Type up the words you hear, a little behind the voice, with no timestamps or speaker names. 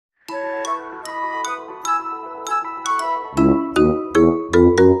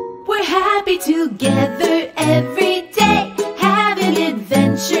together every day, having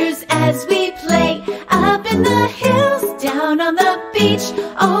adventures as we play. Up in the hills, down on the beach,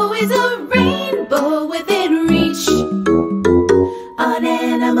 always a rainbow within reach. On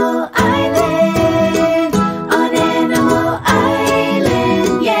Animal Island, on Animal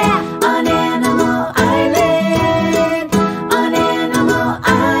Island, yeah. On Animal Island, on Animal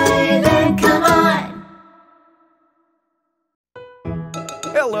Island, come on.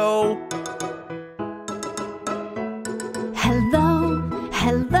 Hello. Hello,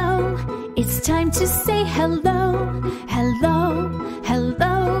 hello, it's time to say hello. Hello,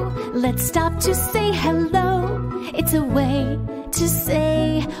 hello, let's stop to say hello. It's a way to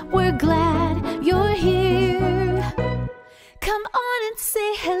say we're glad you're here. Come on and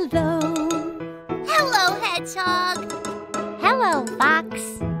say hello. Hello, Hedgehog. Hello,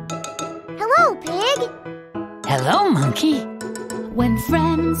 Fox. Hello, Pig. Hello, Monkey. When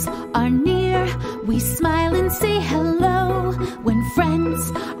friends are near, we smile and say hello. When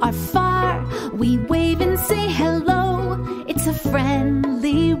friends are far, we wave and say hello. It's a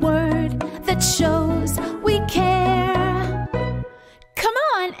friendly word that shows we care. Come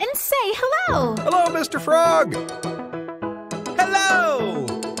on and say hello. Hello, Mr. Frog. Hello.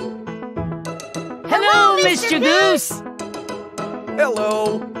 Hello, Mr. Goose.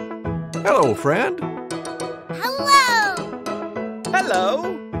 Hello. Hello, friend. Hello.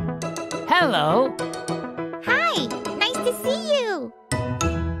 Hello. Hello. Hi, nice to see you.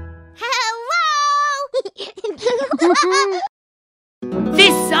 Hello.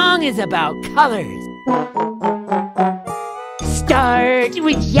 This song is about colors. Start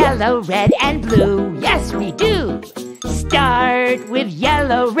with yellow, red, and blue. Yes, we do. Start with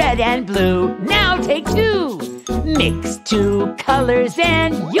yellow, red, and blue. Now take two. Mix two colors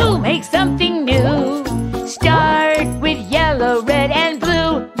and you'll make something new. Start with yellow, red, and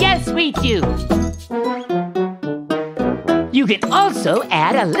blue. Yes, we do. You can also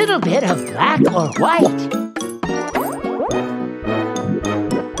add a little bit of black or white.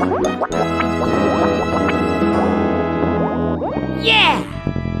 Yeah!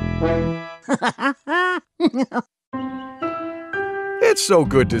 It's so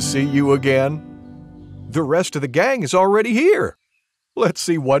good to see you again. The rest of the gang is already here. Let's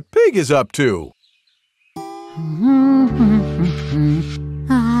see what Pig is up to.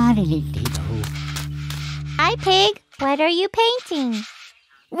 Hi, Pig. What are you painting?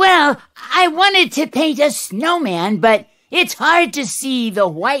 Well, I wanted to paint a snowman, but it's hard to see the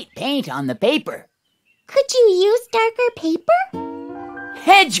white paint on the paper. Could you use darker paper?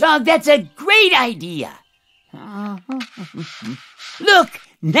 Hedgehog, that's a great idea. Look,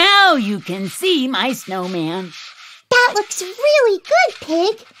 now you can see my snowman. That looks really good,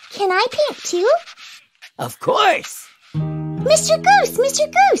 Pig. Can I paint too? Of course. Mr.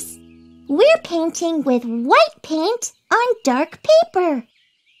 Goose, we're painting with white paint on dark paper.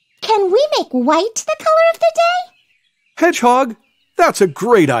 Can we make white the color of the day? Hedgehog, that's a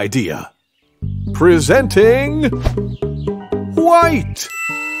great idea. Presenting white.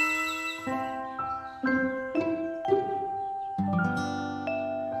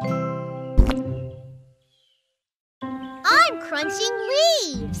 I'm crunching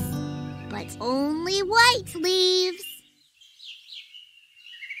leaves, but only white leaves.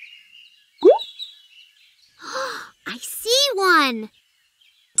 I see one.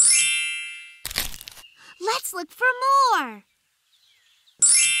 Let's look for more.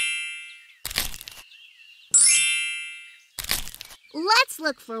 Let's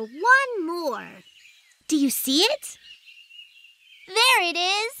look for one more. Do you see it? There it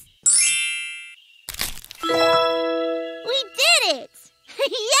is. We did it!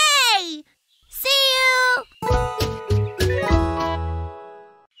 Yay! See you!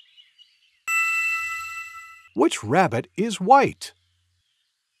 Which rabbit is white?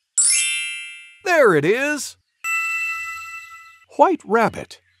 There it is. White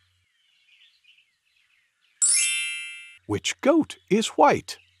rabbit. Which goat is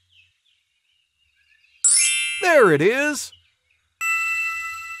white? There it is.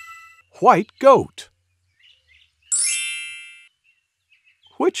 White goat.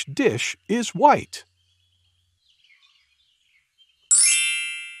 Which dish is white?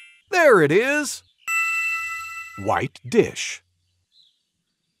 There it is. White dish.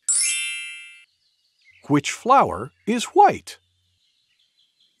 Which flower is white?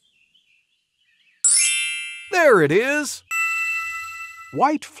 There it is.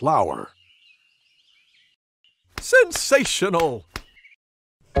 White flower. Sensational!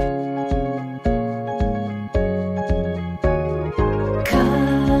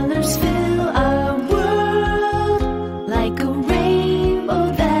 Colors fill our world like a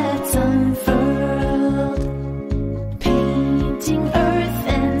rainbow that's unfurled.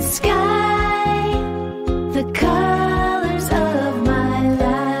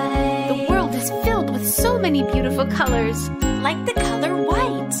 colors, like the color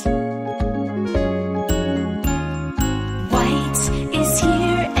white. White is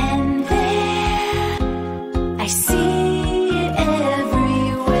here and there. I see it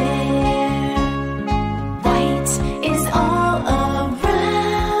everywhere. White is all around,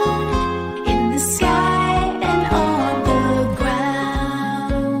 in the sky and on the ground.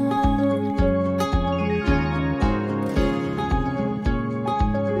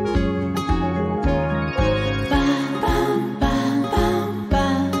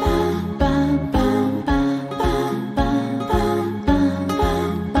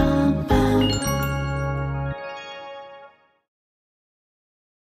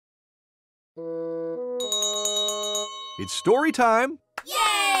 It's story time.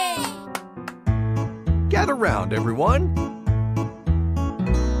 Yay! Gather round, everyone.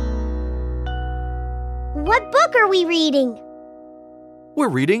 What book are we reading? We're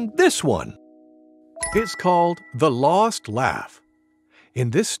reading this one. It's called The Lost Laugh. In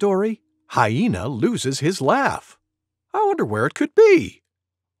this story, Hyena loses his laugh. I wonder where it could be.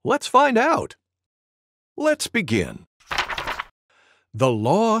 Let's find out. Let's begin. The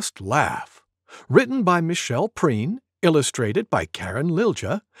Lost Laugh, written by Michelle Preen, illustrated by Karen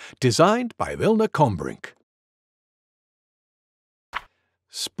Lilja, designed by Vilna Kombrink.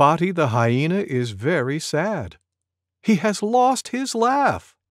 Spotty the hyena is very sad. He has lost his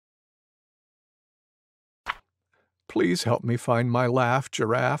laugh. Please help me find my laugh,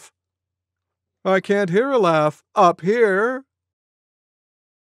 Giraffe. I can't hear a laugh up here.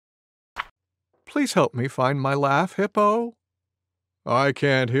 Please help me find my laugh, Hippo. I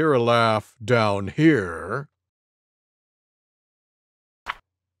can't hear a laugh down here.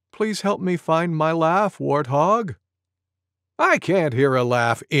 Please help me find my laugh, Warthog. I can't hear a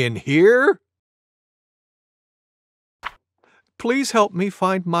laugh in here. Please help me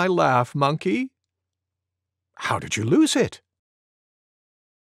find my laugh, Monkey. How did you lose it?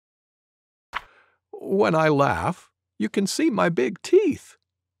 When I laugh, you can see my big teeth.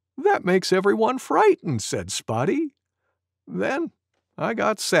 That makes everyone frightened, said Spotty. Then I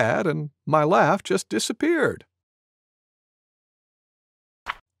got sad and my laugh just disappeared.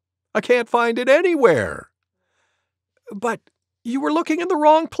 I can't find it anywhere. But you were looking in the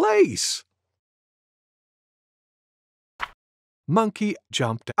wrong place. Monkey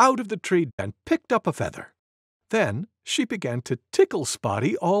jumped out of the tree and picked up a feather. Then she began to tickle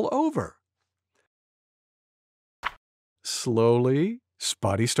Spotty all over. Slowly,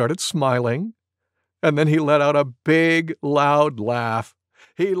 Spotty started smiling, and then he let out a big, loud laugh.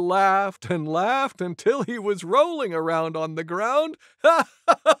 He laughed and laughed until he was rolling around on the ground.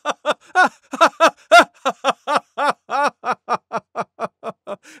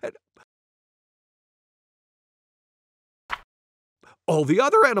 All the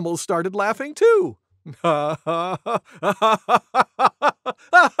other animals started laughing too.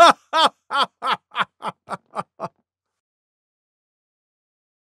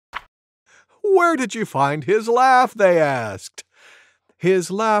 Where did you find his laugh? They asked.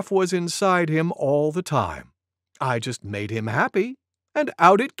 His laugh was inside him all the time. I just made him happy, and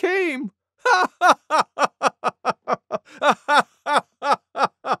out it came.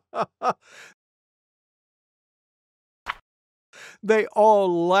 They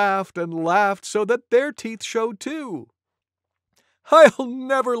all laughed and laughed so that their teeth showed too. I'll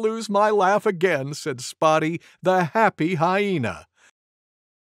never lose my laugh again, said Spotty, the happy hyena.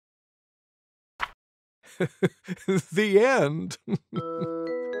 The end.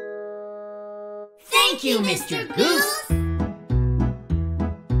 Thank you, Mr. Goose.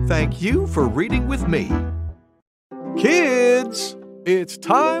 Thank you for reading with me. Kids, it's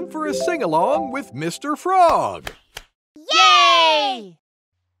time for a sing-along with Mr. Frog. Yay!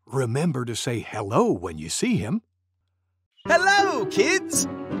 Remember to say hello when you see him. Hello, kids!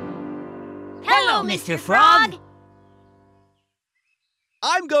 Hello, Mr. Frog.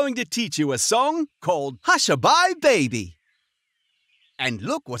 I'm going to teach you a song called Hush-a-Bye Baby. And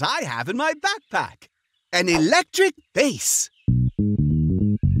look what I have in my backpack. An electric bass.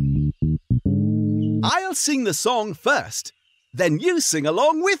 I'll sing the song first, then you sing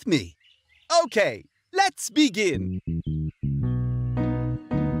along with me. Okay, let's begin.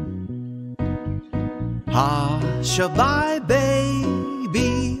 Hush-a-bye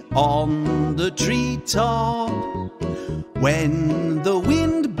baby on the treetop. When the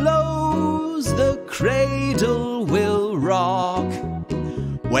wind blows, the cradle will rock.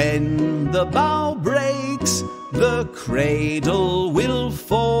 When the bough breaks, the cradle will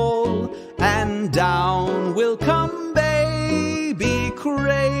fall, and down will come baby,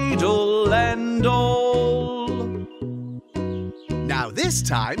 cradle and all. Now Now this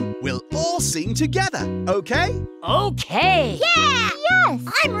time, we'll all sing together, okay? Okay. Yeah! Yes!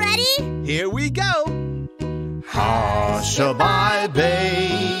 I'm ready! Here we go. Hush-a-bye,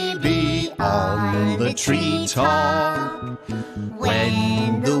 baby, on the treetop.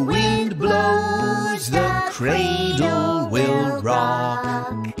 When the wind blows, the cradle will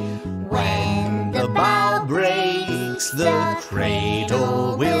rock. When the bough breaks, the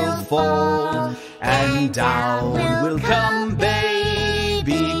cradle will fall, and down will come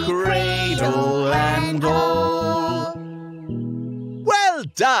baby, cradle and all. Well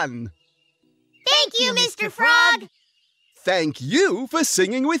done. Thank you, Mr. Frog! Thank you for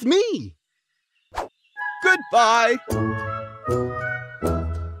singing with me. Goodbye.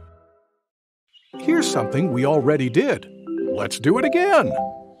 Here's something we already did. Let's do it again.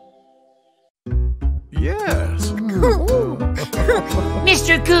 Yes.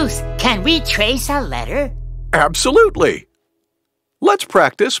 Mr. Goose, can we trace a letter? Absolutely. Let's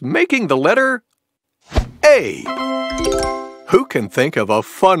practice making the letter A. Who can think of a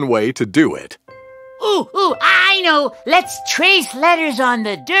fun way to do it? Ooh, I know. Let's trace letters on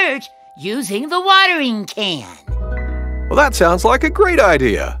the dirt using the watering can. Well, that sounds like a great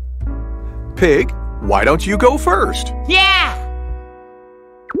idea. Pig, why don't you go first? Yeah.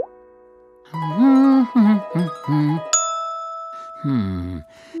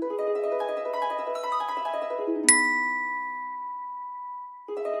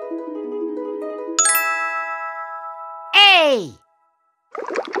 A.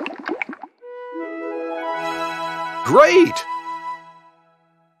 Great!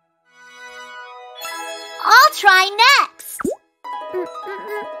 I'll try next.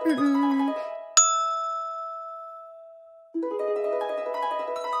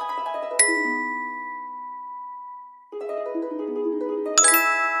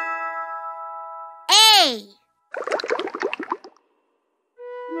 A.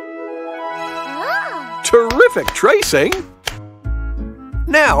 Terrific tracing!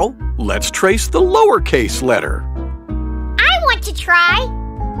 Now, let's trace the lowercase letter. I want to try.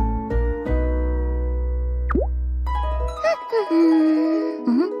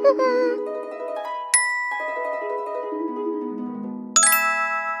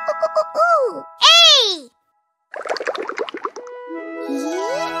 A.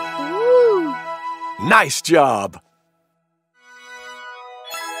 Ooh. Nice job!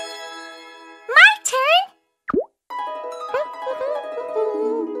 My turn.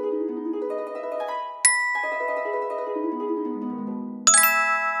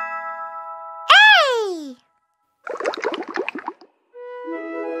 A.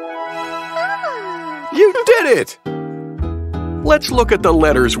 You did it! Let's look at the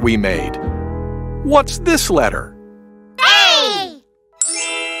letters we made. What's this letter? A.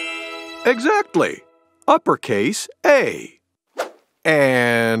 Exactly. Uppercase A.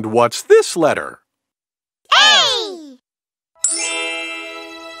 And what's this letter? A.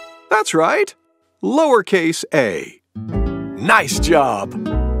 That's right. Lowercase a. Nice job.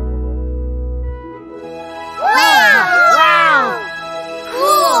 Wow!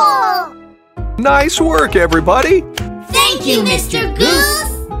 Cool! Nice work, everybody. Thank you, Mr. Goose!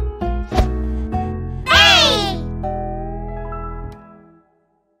 Hey!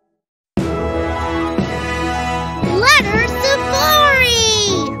 Letter safari!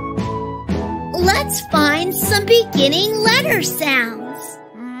 Let's find some beginning letter sounds.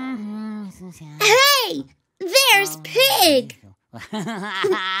 Hey! There's Pig!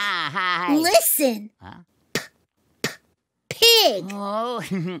 Listen! Pig! Oh.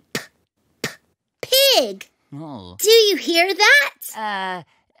 Pig! Oh. Do you hear that?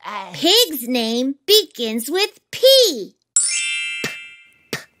 Pig's name begins with P.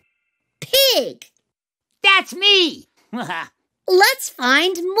 Pig. That's me. Let's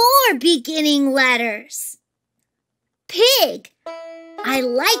find more beginning letters. Pig. I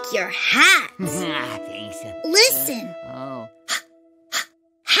like your hat. Thanks. Listen. Oh.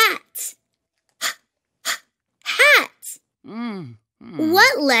 Hat. Hat.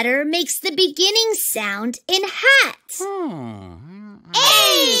 What letter makes the beginning sound in hat?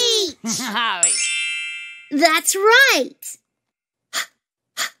 H. That's right.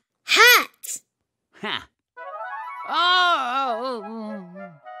 Hat. Oh.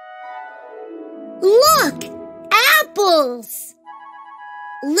 Look, apples.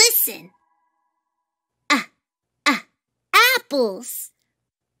 Listen. Apples.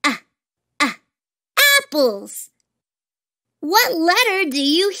 Apples. What letter do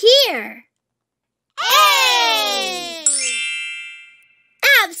you hear? A.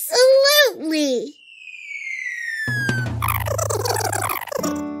 Absolutely.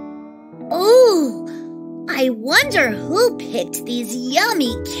 Oh, I wonder who picked these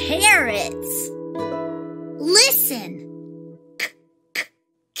yummy carrots. Listen.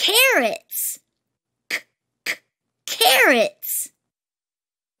 Carrots. Carrots.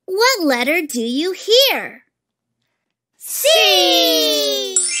 What letter do you hear?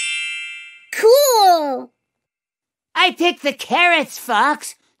 C! Cool! I picked the carrots,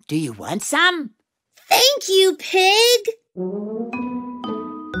 Fox. Do you want some? Thank you, Pig.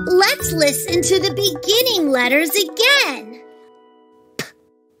 Let's listen to the beginning letters again.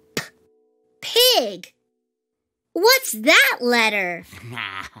 Pig. What's that letter?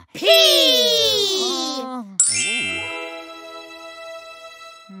 P!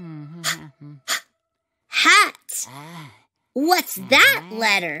 Hat. What's that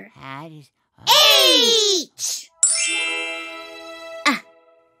letter? H!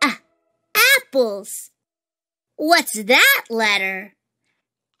 Apples. What's that letter?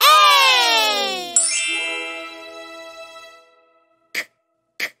 A!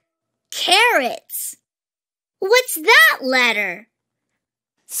 Carrots. What's that letter?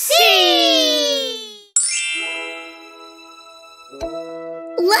 C!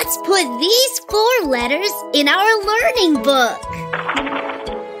 Let's put these 4 letters in our learning book.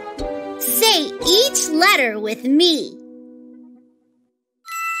 Say each letter with me.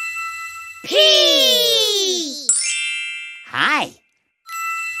 P! Hi.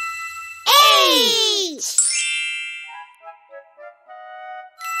 H!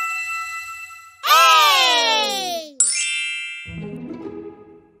 A!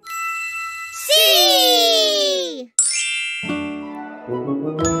 C!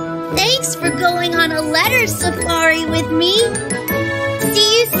 Thanks for going on a letter safari with me.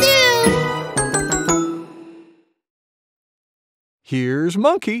 See you soon. Here's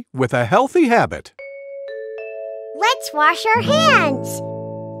Monkey with a healthy habit. Let's wash our hands.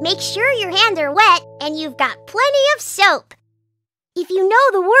 Make sure your hands are wet and you've got plenty of soap. If you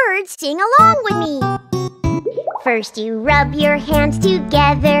know the words, sing along with me. First you rub your hands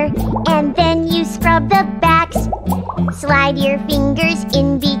together and then you scrub the backs. Slide your fingers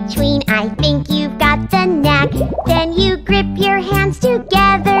in between, I think you've got the knack. Then you grip your hands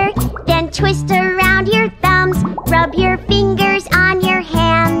together, then twist around your thumbs. Rub your fingers on your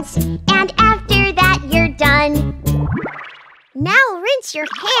hands, and after that you're done. Now rinse your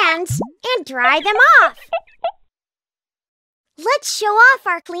hands and dry them off. Let's show off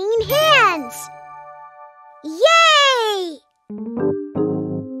our clean hands. Yay!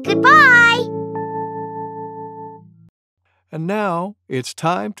 Goodbye! And now it's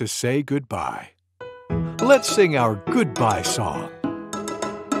time to say goodbye. Let's sing our goodbye song.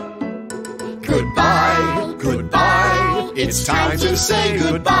 Goodbye, goodbye, it's time to say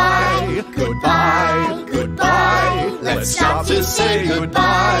goodbye. Goodbye, goodbye, let's stop to say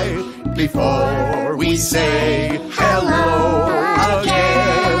goodbye before we say hello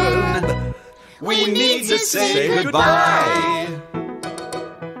again. We need to say goodbye.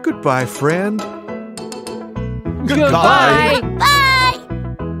 Goodbye, friend. Goodbye. Bye!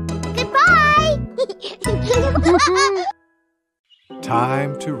 Goodbye!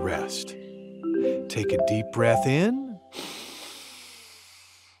 Time to rest. Take a deep breath in.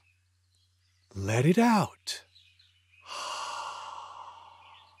 Let it out.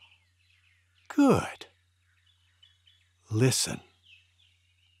 Good. Listen.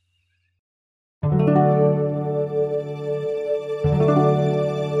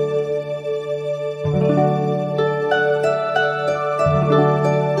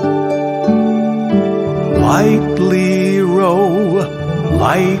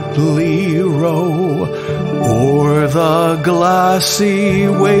 Lightly row, o'er the glassy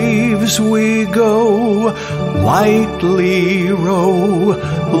waves we go. Lightly row,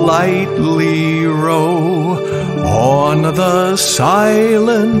 on the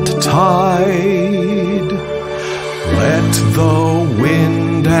silent tide. Let the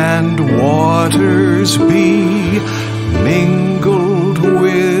wind and waters be mingled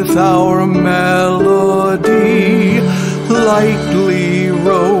with our melody. Lightly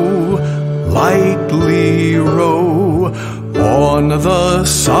row, on the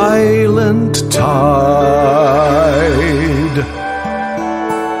silent tide.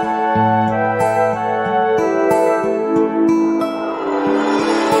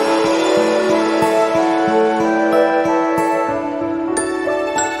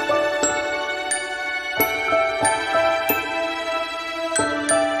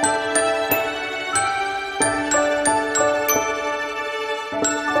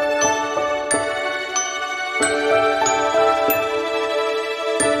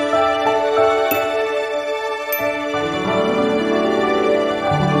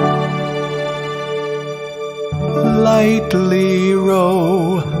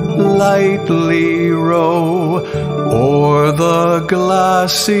 lightly row, o'er the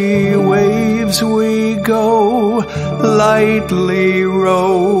glassy waves we go. Lightly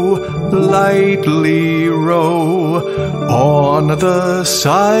row, on the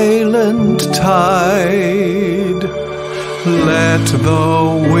silent tide. Let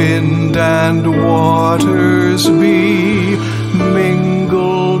the wind and waters be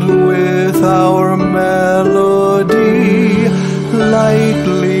mingled with our melody.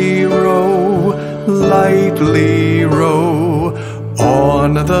 Lightly row,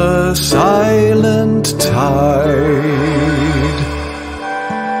 on the silent tide.